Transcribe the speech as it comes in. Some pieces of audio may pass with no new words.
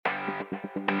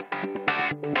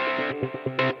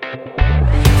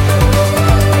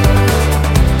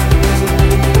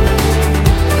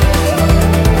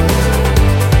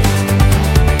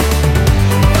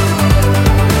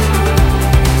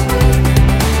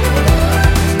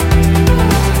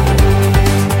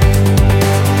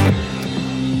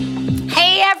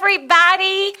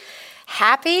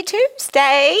Happy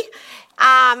Tuesday.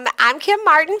 I'm Kim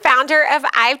Martin, founder of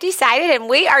I've Decided, and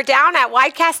we are down at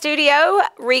Whitecast Studio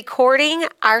recording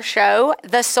our show,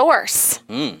 The Source.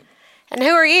 And who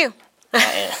are you?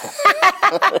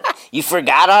 You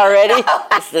forgot already?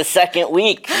 It's the second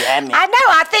week. I know.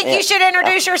 I think you should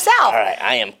introduce yourself. All right.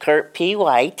 I am Kurt P.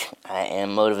 White. I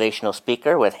am motivational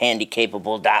speaker with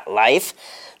handicapable.life.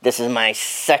 This is my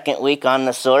second week on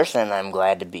The Source, and I'm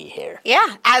glad to be here.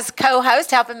 Yeah, as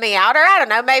co-host, helping me out, or I don't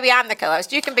know, maybe I'm the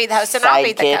co-host. You can be the host, and I'll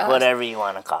be the co-host. Whatever you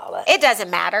want to call it. It doesn't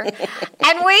matter.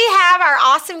 And we have our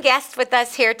awesome guest with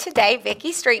us here today, Vickie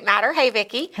Streitmatter. Hey,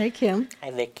 Vickie. Hey, Kim. Hi,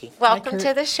 Vickie. Welcome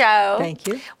to the show. Thank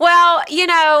you. Well, you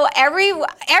know, every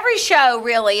show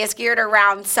really is geared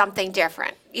around something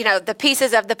different. You know, the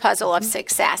pieces of the puzzle of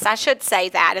success. I should say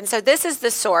that. And so this is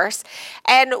The Source.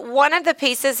 And one of the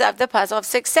pieces of the puzzle of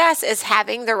success is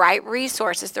having the right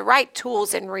resources, the right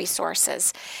tools and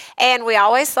resources. And we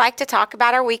always like to talk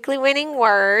about our weekly winning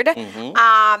word.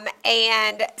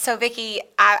 And so, Vickie,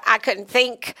 I couldn't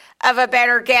think of a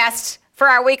better guest for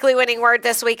our weekly winning word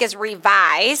this week is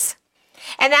revise.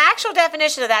 And the actual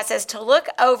definition of that says to look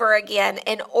over again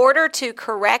in order to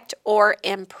correct or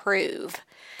improve.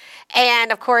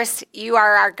 And, of course, you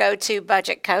are our go-to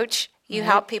budget coach. You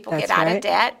help people get out of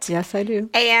debt. Yes, I do.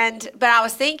 But I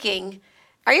was thinking,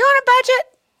 are you on a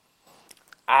budget?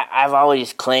 I've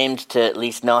always claimed to at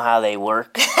least know how they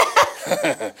work.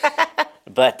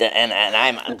 But and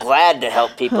I'm glad to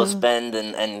help people spend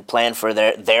and plan for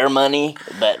their money.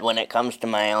 But when it comes to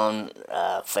my own,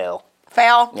 fail.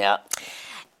 Fail? Yeah.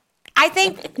 I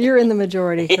think you're in the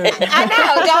majority. I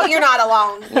know. You're not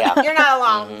alone. Yeah. You're not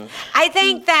alone. I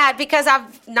think that because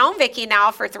I've known Vickie now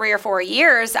for 3 or 4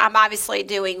 years, I'm obviously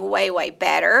doing way, way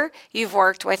better. You've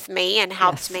worked with me and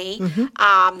helped me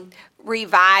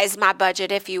revise my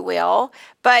budget, if you will.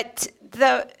 But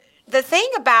the thing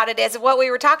about it is what we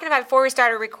were talking about before we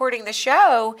started recording the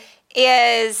show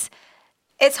is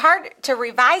it's hard to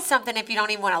revise something if you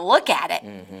don't even want to look at it.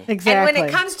 Exactly. And when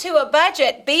it comes to a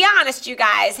budget, be honest, you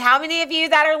guys, how many of you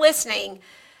that are listening,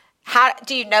 how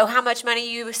do you know how much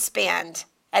money you spend?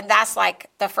 And that's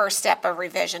like the first step of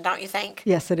revision, don't you think?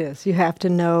 Yes, it is. You have to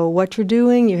know what you're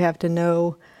doing. You have to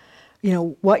know,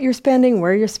 what you're spending,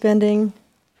 where you're spending,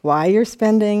 why you're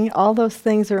spending. All those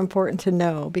things are important to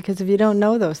know because if you don't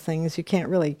know those things, you can't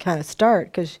really kind of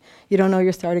start because you don't know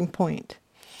your starting point.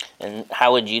 And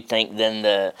how would you think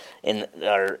then in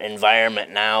our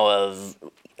environment now of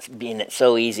being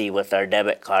so easy with our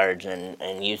debit cards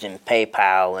and using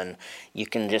PayPal and you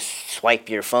can just swipe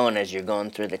your phone as you're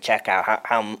going through the checkout,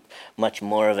 how much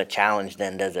more of a challenge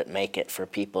then does it make it for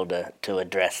people to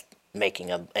address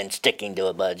and sticking to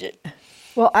a budget?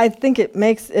 Well, I think it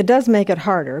does make it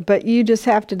harder, but you just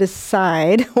have to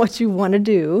decide what you want to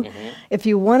do. If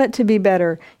you want it to be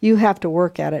better, you have to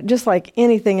work at it. Just like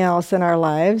anything else in our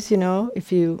lives,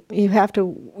 if you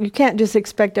can't just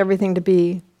expect everything to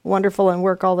be wonderful and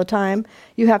work all the time.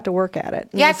 You have to work at it.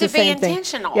 You have to be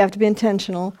intentional. You have to be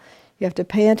intentional. You have to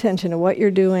pay attention to what you're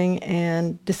doing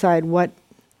and decide what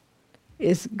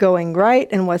is going right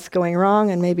and what's going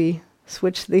wrong and maybe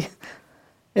switch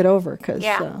it over.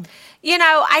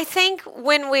 I think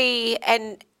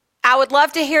and I would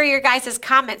love to hear your guys'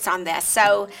 comments on this.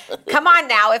 So come on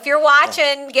now. If you're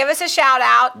watching, give us a shout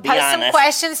out. Post some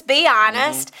questions. Be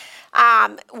honest. Are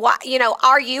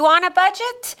you on a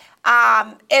budget?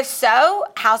 If so,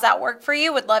 how's that work for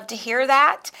you? Would love to hear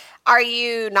that. Are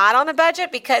you not on a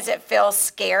budget because it feels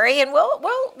scary? And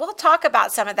we'll talk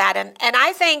about some of that. And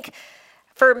I think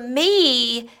for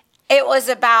me, it was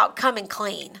about coming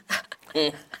clean.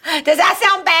 Does that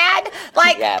sound bad?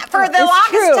 For the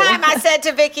longest time, I said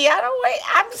to Vickie,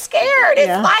 I'm scared.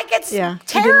 It's terrible.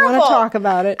 You didn't want to talk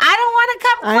about it. I don't want to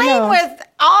come clean with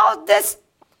all this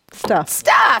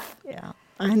stuff. Yeah,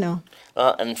 I know.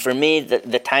 And for me,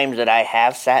 the times that I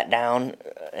have sat down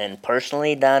and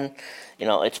personally done,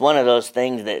 it's one of those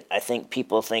things that I think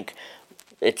people think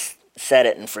it's set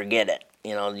it and forget it.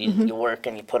 You work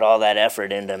and you put all that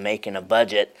effort into making a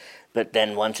budget, but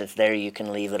then once it's there, you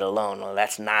can leave it alone. Well,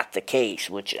 that's not the case,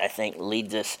 which I think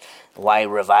leads us why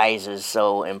revise is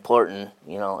so important,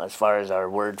 as far as our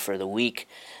word for the week.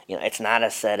 It's not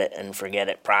a set it and forget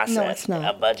it process. No, it's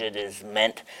not. A budget is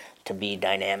meant to be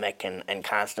dynamic and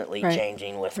constantly Right.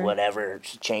 changing with Right.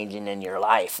 whatever's changing in your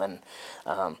life. And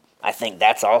I think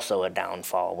that's also a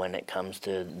downfall when it comes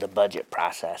to the budget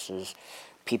process is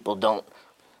people don't,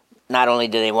 not only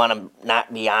do they want to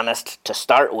not be honest to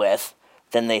start with,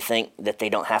 then they think that they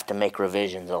don't have to make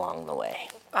revisions along the way.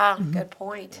 Ah, good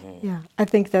point. Yeah, I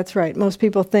think that's right. Most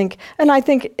people think, and I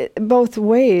think both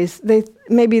ways, they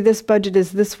maybe this budget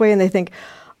is this way, and they think,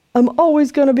 I'm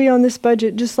always going to be on this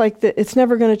budget, just like it's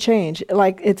never going to change.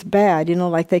 Like it's bad,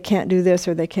 like they can't do this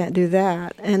or they can't do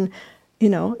that. And,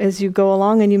 as you go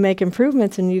along and you make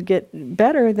improvements and you get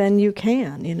better, then you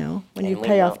can, when you And we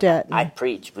pay off debt. I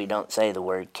preach, we don't say the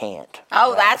word can't.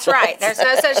 Oh, that's right. There's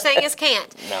no such thing as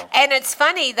can't. No. And it's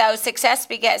funny though, success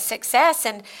begets success.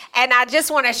 And I just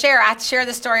want to share, I share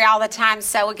the story all the time.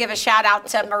 So we'll give a shout out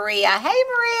to Maria. Hey,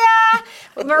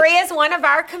 Maria. Maria is one of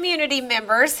our community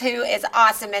members who is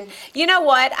awesome. And you know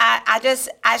what?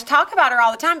 I talk about her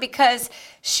all the time because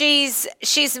she's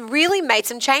really made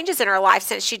some changes in her life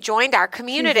since she joined our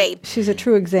community. She's a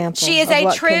true example. She is of a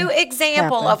what true can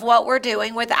example happen. of what we're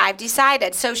doing with I've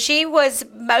Decided. So she was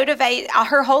motivated,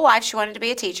 her whole life she wanted to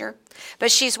be a teacher,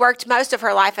 but she's worked most of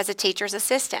her life as a teacher's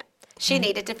assistant. She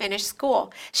needed to finish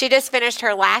school. She just finished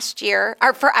her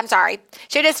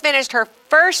she just finished her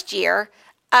first year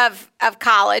of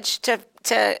college to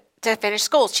finish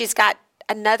school. She's got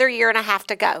another year and a half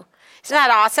to go. Isn't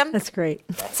that awesome? That's great.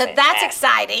 So that's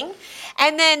exciting.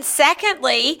 And then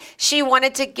secondly, she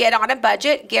wanted to get on a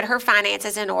budget, get her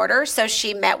finances in order. So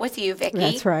she met with you, Vickie.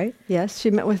 That's right. Yes,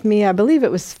 she met with me. I believe it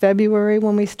was February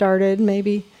when we started,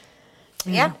 maybe.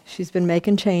 Yeah. She's been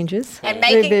making changes. And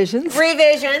making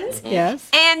revisions. Yes.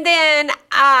 And then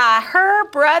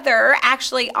her brother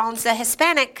actually owns the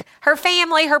Hispanic.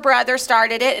 Her brother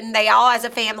started it, and they all as a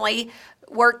family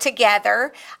work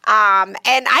together. And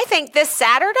I think this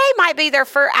Saturday might be their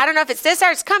first, I don't know if it's this or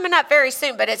it's coming up very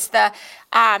soon, but it's the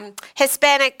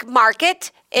Hispanic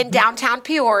market in downtown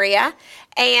Peoria.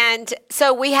 And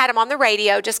so we had them on the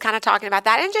radio just kind of talking about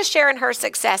that and just sharing her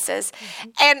successes.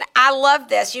 And I love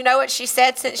this. You know what she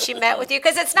said since she met with you?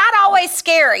 Because it's not always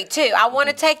scary, too. I want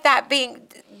to take that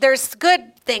there's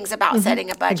good things about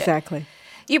setting a budget. Exactly.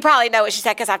 You probably know what she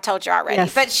said because I've told you already.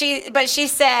 Yes. But she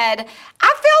said,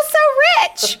 I feel so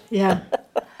rich. Yeah.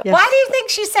 Yes. Why do you think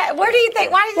she said, why do you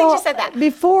think she said that?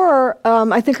 Before,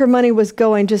 I think her money was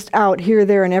going just out here,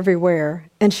 there, and everywhere,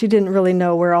 and she didn't really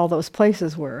know where all those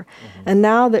places were. And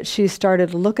now that she's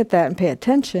started to look at that and pay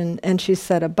attention, and she's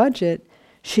set a budget,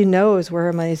 she knows where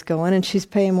her money's going, and she's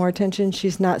paying more attention.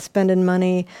 She's not spending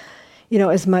money,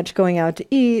 as much going out to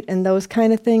eat and those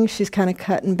kind of things. She's kind of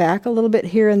cutting back a little bit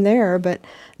here and there, but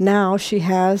now she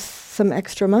has some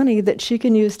extra money that she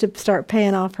can use to start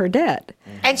paying off her debt.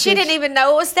 And she didn't even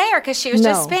know it was there because she was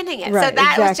just spending it. Right, so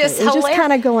that exactly. was just It was hilarious. just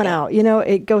kind of going out.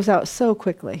 It goes out so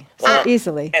quickly, so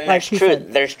easily. And like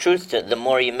there's truth to it. The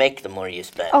more you make, the more you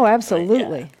spend. Oh,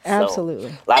 absolutely. Yeah. So, Absolutely.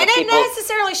 a lot And of it people,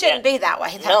 necessarily shouldn't be that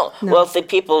way, though. No. Well, see,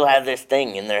 people have this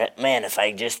thing in their head, man, if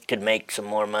I just could make some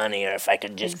more money or if I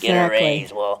could just get a Exactly.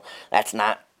 raise. Well, that's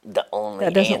not the only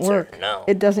That doesn't answer. work. No.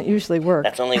 It doesn't usually work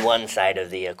That's only one side of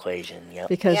the equation. Yep.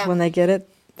 because Yeah. when they get it,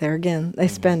 there again, they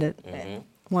spend it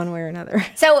one way or another.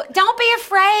 So don't be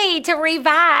afraid to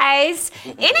revise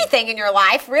anything in your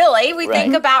life, really. We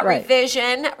think Right. about Right.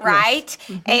 revision, right?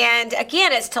 And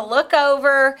again, it's to look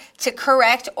over, to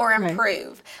correct or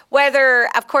improve. Whether,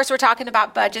 of course, we're talking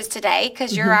about budgets today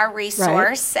because you're our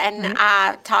resource and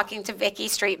talking to Vickie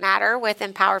Streitmatter with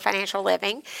Empower Financial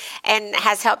Living and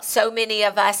has helped so many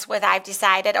of us with I've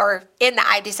Decided, or in the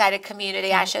I've Decided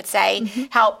community, I should say,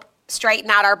 help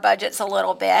straighten out our budgets a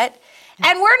little bit.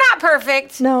 And we're not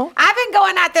perfect. No. I've been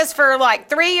going at this for like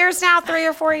 3 years now, 3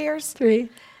 or 4 years. 3.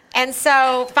 And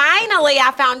so finally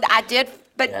I found I did,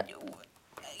 but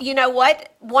you know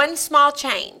what? One small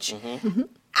change.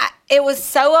 It was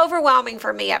so overwhelming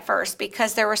for me at first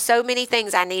because there were so many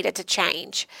things I needed to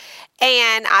change.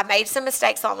 And I made some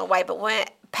mistakes on the way, but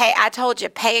I told you,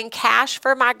 paying cash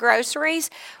for my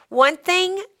groceries, one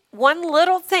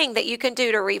little thing that you can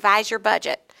do to revise your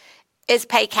budget is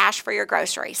pay cash for your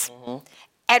groceries.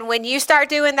 And when you start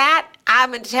doing that,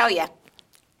 I'm going to tell you,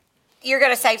 you're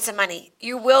going to save some money.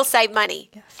 You will save money.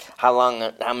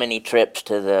 How many trips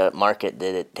to the market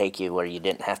did it take you where you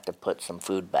didn't have to put some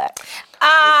food back?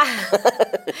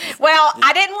 Well,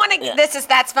 I didn't want to,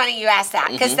 that's funny you asked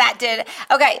that, because that did,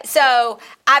 okay, so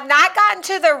I've not gotten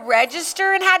to the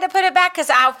register and had to put it back because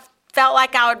I felt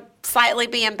like I would slightly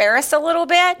be embarrassed a little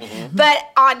bit. But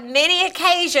on many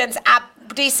occasions, I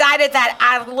decided that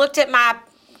I looked at my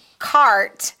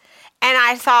cart And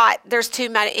I thought, there's too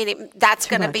many, that's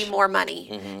going to be much. more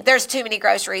money. There's too many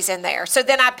groceries in there. So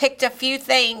then I picked a few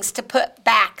things to put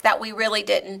back that we really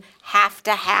didn't have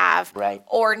to have Right.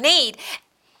 or need.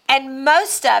 And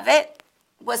most of it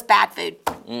was bad food.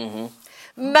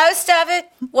 Most of it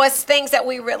was things that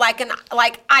we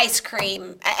like ice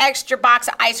cream, an extra box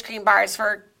of ice cream bars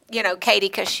for, Katie,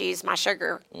 because she's my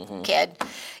sugar kid,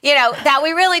 that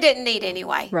we really didn't need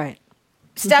anyway. Right.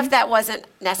 Stuff that wasn't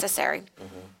necessary.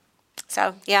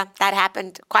 So, yeah, that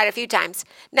happened quite a few times.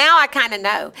 Now I kind of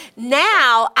know.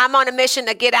 Now I'm on a mission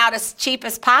to get out as cheap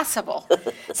as possible.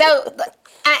 So,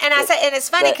 and I said, and it's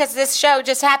funny because this show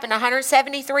just happened,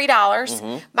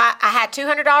 $173. I had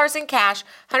 $200 in cash,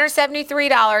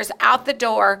 $173 out the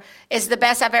door is the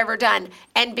best I've ever done.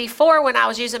 And before, when I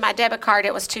was using my debit card,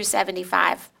 it was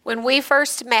 $275. When we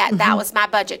first met, that was my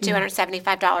budget,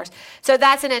 $275. So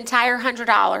that's an entire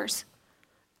 $100.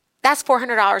 That's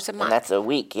 $400 a month. And that's a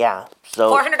week, yeah.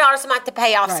 So $400 a month to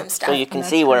pay off some stuff. So you can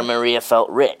see where Maria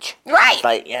felt rich. Right.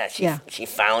 It's like, she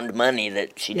found money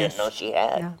that she didn't know she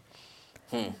had. Yeah.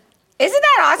 Isn't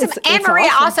that awesome? It's and Maria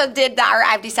awesome. also did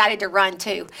I've decided to run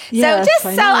too. Yes,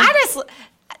 hey Maria.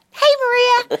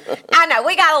 I know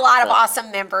we got a lot of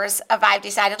awesome members of I've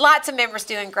Decided. Lots of members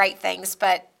doing great things,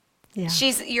 but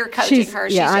you're coaching her.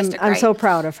 She's just a great. I'm so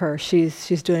proud of her.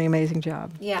 She's doing an amazing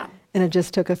job. Yeah. And it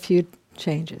just took a few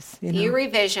changes. Few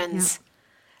revisions.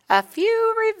 A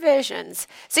few revisions.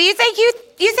 So you think you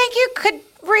could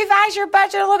revise your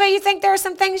budget a little bit? You think there are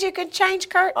some things you could change,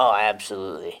 Kurt? Oh,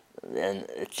 absolutely. And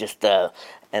it's just and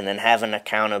then having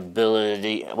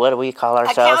accountability. What do we call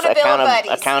ourselves?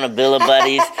 Accountability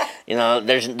buddies.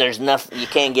 There's nothing you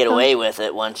can't get away with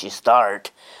it once you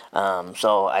start.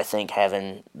 So I think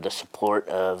having the support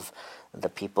of the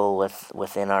people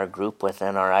within our group,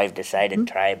 within our I've Decided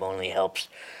tribe, only helps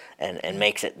and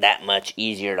makes it that much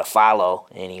easier to follow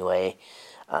anyway.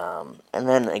 And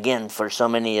then again, for so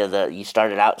many you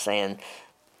started out saying,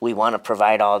 we want to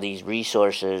provide all these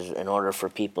resources in order for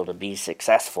people to be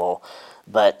successful,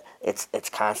 but it's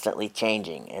constantly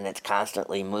changing and it's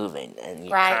constantly moving, and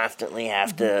you constantly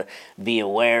have to be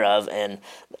aware of. And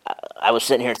I was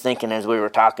sitting here thinking as we were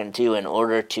talking too, in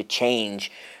order to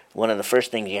change, one of the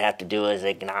first things you have to do is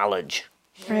acknowledge.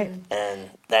 Right. And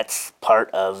that's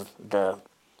part of the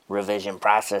revision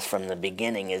process from the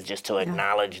beginning, is just to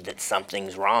acknowledge that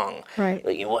something's wrong. Right.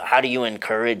 How do you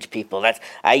encourage people?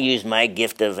 I use my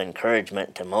gift of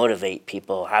encouragement to motivate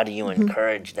people. How do you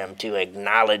encourage them to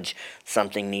acknowledge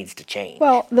something needs to change?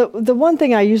 Well, the one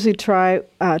thing I usually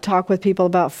talk with people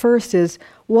about first is,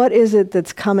 what is it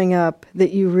that's coming up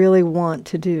that you really want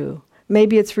to do?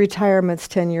 Maybe it's retirement's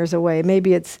 10 years away.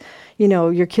 Maybe it's,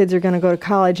 your kids are going to go to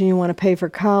college and you want to pay for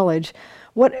college.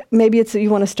 Maybe it's that you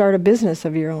want to start a business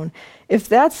of your own. If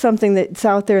that's something that's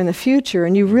out there in the future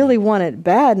and you really want it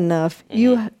bad enough,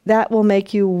 that will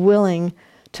make you willing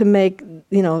to make,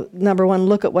 number one,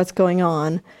 look at what's going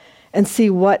on and see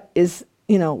what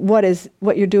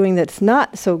you're doing that's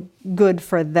not so good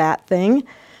for that thing.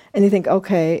 And you think,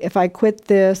 okay, if I quit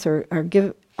this or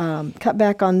give cut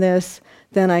back on this,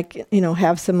 then I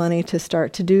have some money to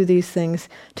start to do these things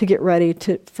to get ready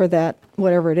for that,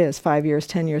 whatever it is, 5 years,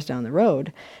 10 years down the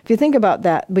road. If you think about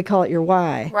that, we call it your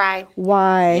why. Right.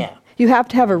 Why? Yeah. You have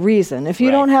to have a reason. If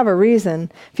you don't have a reason,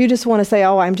 if you just want to say,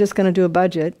 I'm just going to do a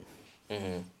budget,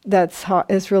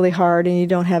 it's really hard, and you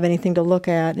don't have anything to look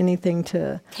at, anything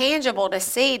to... tangible to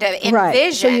see, to envision.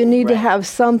 Right. So you need to have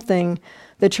something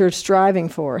that you're striving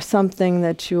for, something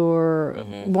that you're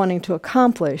wanting to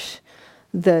accomplish.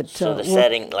 So the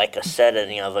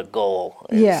setting of a goal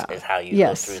is how you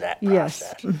go through that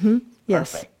process. Yes.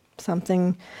 Yes. Perfect.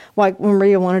 Something like when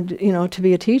Maria wanted, to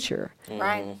be a teacher.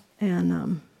 Right. And I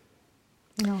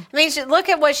mean, look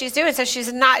at what she's doing. So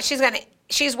she's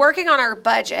working on her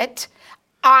budget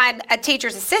on a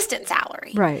teacher's assistant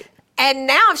salary. Right. And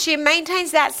now if she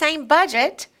maintains that same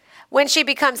budget when she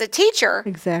becomes a teacher.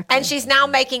 Exactly. And she's now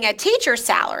making a teacher's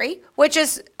salary, which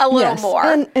is a little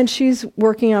more. And she's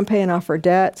working on paying off her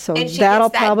debt, so that'll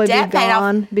probably be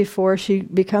gone before she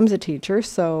becomes a teacher.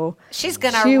 So she's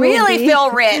going to really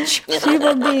feel rich. She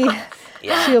will be.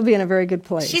 Yeah. She'll be in a very good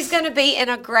place. She's going to be in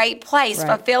a great place,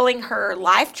 fulfilling her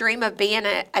life dream of being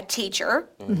a teacher,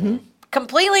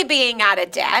 completely being out of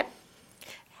debt,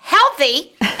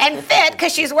 healthy and fit,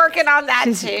 because she's working on that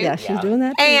too. Yeah, she's doing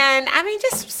that too. And I mean,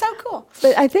 just so cool.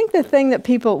 But I think the thing that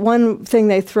one thing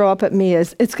they throw up at me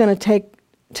is, it's going to take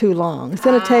too long. It's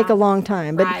going to take a long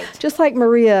time. But just like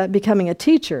Maria becoming a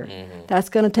teacher, that's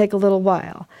going to take a little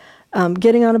while.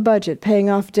 Getting on a budget, paying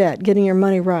off debt, getting your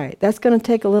money right, that's going to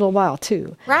take a little while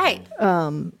too. Right.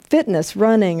 Fitness,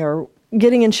 running, or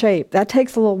getting in shape, that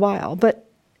takes a little while. But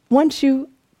once you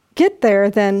get there,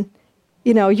 then,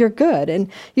 you're good.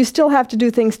 And you still have to do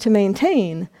things to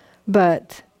maintain,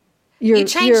 but you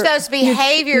change those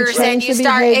behaviors and you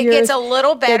start, it gets a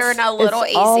little better and a little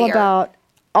easier. All about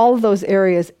all of those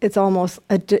areas. It's almost,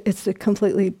 it's a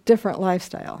completely different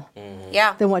lifestyle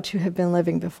than what you have been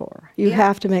living before. You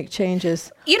have to make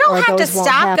changes. You don't have to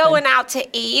stop going out to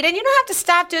eat, and you don't have to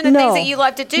stop doing the things that you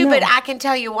love to do, but I can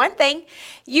tell you one thing,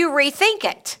 you rethink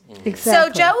it. Exactly. So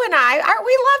Joe and I,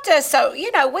 we love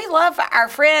to, we love our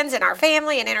friends and our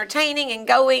family and entertaining and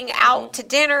going out to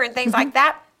dinner and things like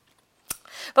that.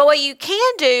 But what you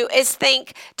can do is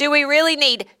think, do we really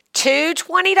need two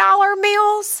 $20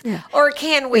 meals? Yeah. Or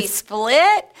can we split?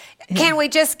 Yeah. Can we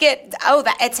just get,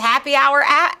 it's happy hour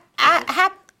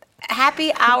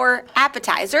happy hour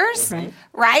appetizers,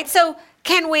 right? So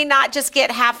can we not just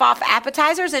get half off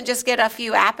appetizers and just get a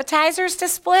few appetizers to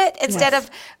split instead of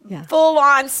full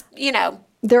on,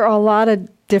 There are a lot of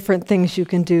different things you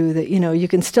can do that, you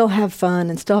can still have fun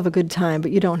and still have a good time,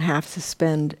 but you don't have to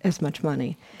spend as much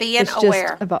money. Being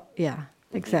aware.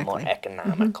 Exactly. More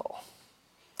economical.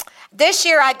 This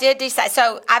year I did decide,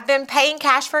 so I've been paying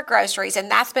cash for groceries, and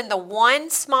that's been the one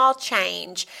small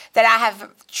change that I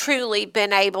have truly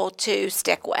been able to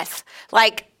stick with.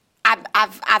 Like,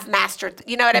 I've mastered,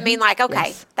 you know what I mean? Like,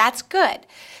 okay, that's good.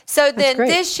 So then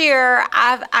this year,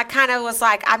 I kind of was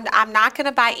like, I'm not going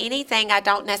to buy anything I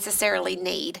don't necessarily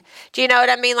need. Do you know what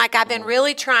I mean? Like, I've been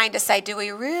really trying to say, do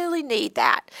we really need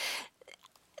that?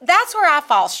 That's where I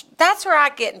fall. That's where I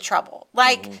get in trouble.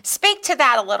 Like, speak to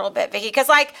that a little bit, Vickie, because,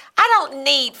 like, I don't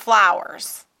need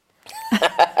flowers. But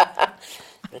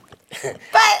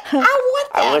I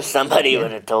want them. I wish somebody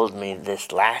would have told me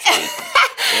this last week.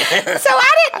 So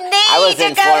I didn't need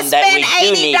to go spend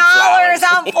 $80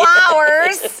 on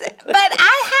flowers, but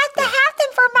I have to have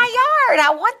them for my yard.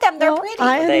 I want them. They're pretty.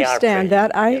 I understand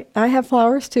that. I have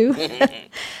flowers too.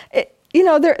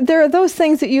 There are those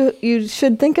things that you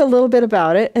should think a little bit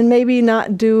about it and maybe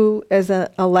not do as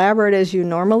elaborate as you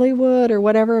normally would or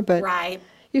whatever, but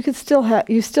you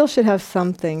still should have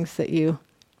some things that you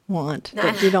want,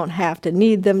 but you don't have to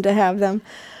need them to have them.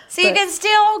 So you can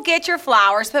still get your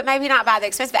flowers, but maybe not buy the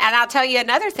expensive. And I'll tell you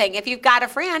another thing. If you've got a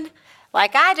friend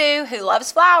like I do who loves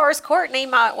flowers, Courtney,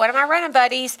 one of my running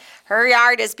buddies, her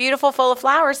yard is beautiful, full of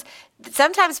flowers.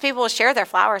 Sometimes people will share their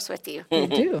flowers with you. They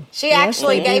do. She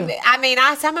actually gave me,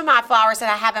 some of my flowers that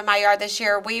I have in my yard this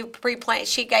year, we pre-planted.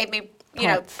 She gave me,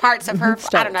 parts of her,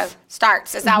 starts. I don't know,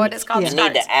 starts. Is that what it's called? You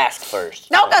need to ask first.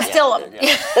 No, go steal them.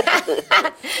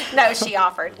 No, she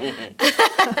offered.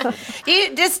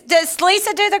 Does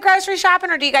Lisa do the grocery shopping,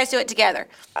 or do you guys do it together?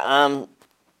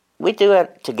 We do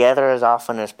it together as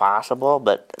often as possible,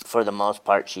 but for the most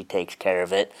part, she takes care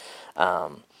of it.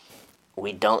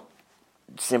 We don't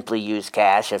simply use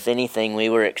cash. If anything, we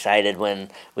were excited when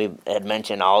we had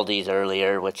mentioned Aldi's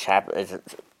earlier, which is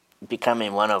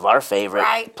becoming one of our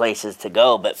favorite places to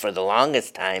go. But for the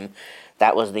longest time,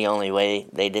 that was the only way.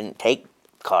 They didn't take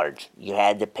cards. You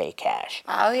had to pay cash.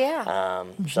 Oh, yeah.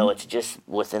 So it's just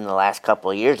within the last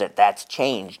couple of years that's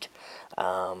changed.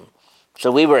 So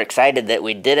we were excited that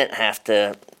we didn't have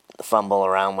to fumble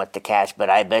around with the cash, but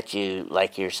I bet you,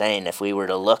 like you're saying, if we were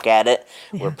to look at it,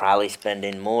 we're probably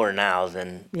spending more now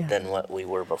than what we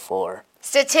were before.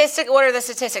 What are the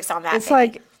statistics on that? It's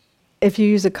like, if you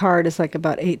use a card, it's like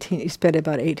you spend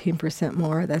about 18%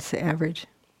 more. That's the average.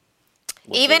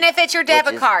 Even if it's your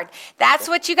debit card. That's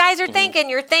what you guys are thinking.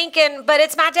 You're thinking, but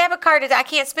it's my debit card. I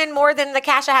can't spend more than the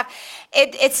cash I have.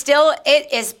 It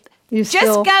is.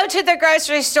 Just go to the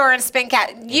grocery store and spend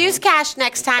cash. Use cash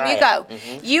next time you go.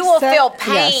 You will feel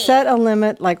pain. Yeah, set a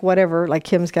limit, like whatever. Like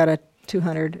Kim's got a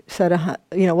 200. Set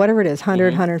whatever it is,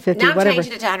 100, 150, now I'm whatever.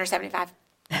 changing it to 175.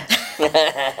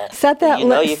 Set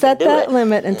that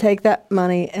limit and take that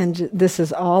money, and this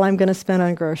is all I'm going to spend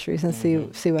on groceries, and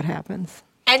see what happens.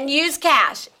 And use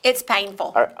cash. It's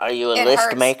painful. Are you a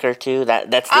list maker too?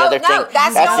 That's the other thing.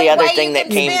 That's the other thing that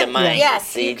came to mind.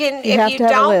 Yes, you can. If you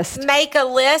don't make a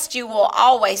list, you will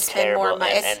always spend more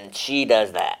money. And she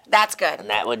does that. That's good. And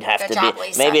that would have to be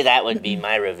Lisa. Maybe that would be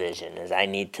my revision. Is I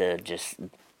need to just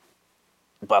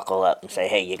buckle up and say,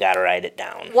 hey, you got to write it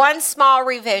down. One small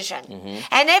revision.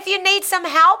 And if you need some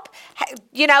help,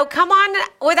 come on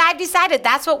with I Decided.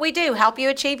 That's what we do. Help you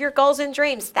achieve your goals and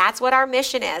dreams. That's what our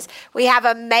mission is. We have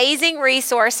amazing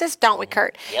resources, don't we,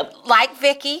 Kurt? Yep. Like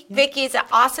Vickie. Vickie is an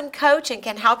awesome coach and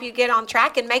can help you get on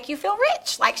track and make you feel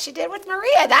rich, like she did with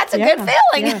Maria. That's a good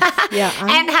feeling. Yes.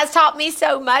 And has taught me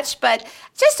so much, but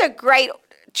just a great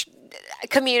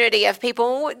community of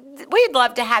people. We'd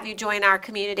love to have you join our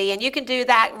community, and you can do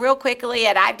that real quickly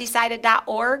at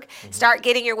I'veDecided.org. Start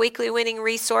getting your weekly winning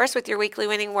resource with your weekly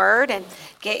winning word and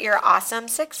get your awesome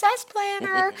success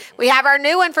planner. We have our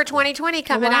new one for 2020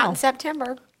 coming out in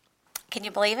September. Can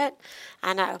you believe it?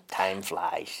 I know. Time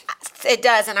flies. It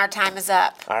does, and our time is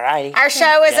up. All righty. Our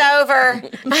show is over.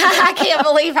 I can't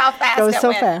believe how fast Goes it so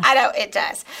went. fast. I know, it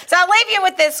does. So I'll leave you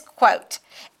with this quote.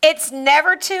 It's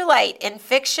never too late in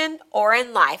fiction or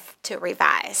in life to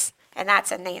revise. And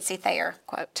that's a Nancy Thayer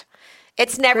quote.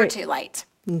 It's never too late.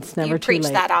 It's never you too preach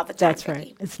late. that all the time. That's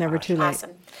right. It's never too late.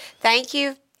 Awesome. Thank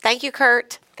you. Thank you,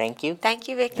 Kurt. Thank you. Thank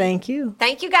you, Vickie. Thank you.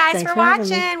 Thank you guys Thanks for for having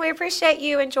me. watching. We appreciate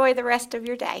you. Enjoy the rest of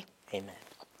your day. Amen.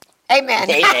 Amen.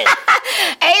 Amen.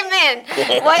 Amen.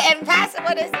 What, and pass,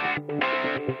 what is it?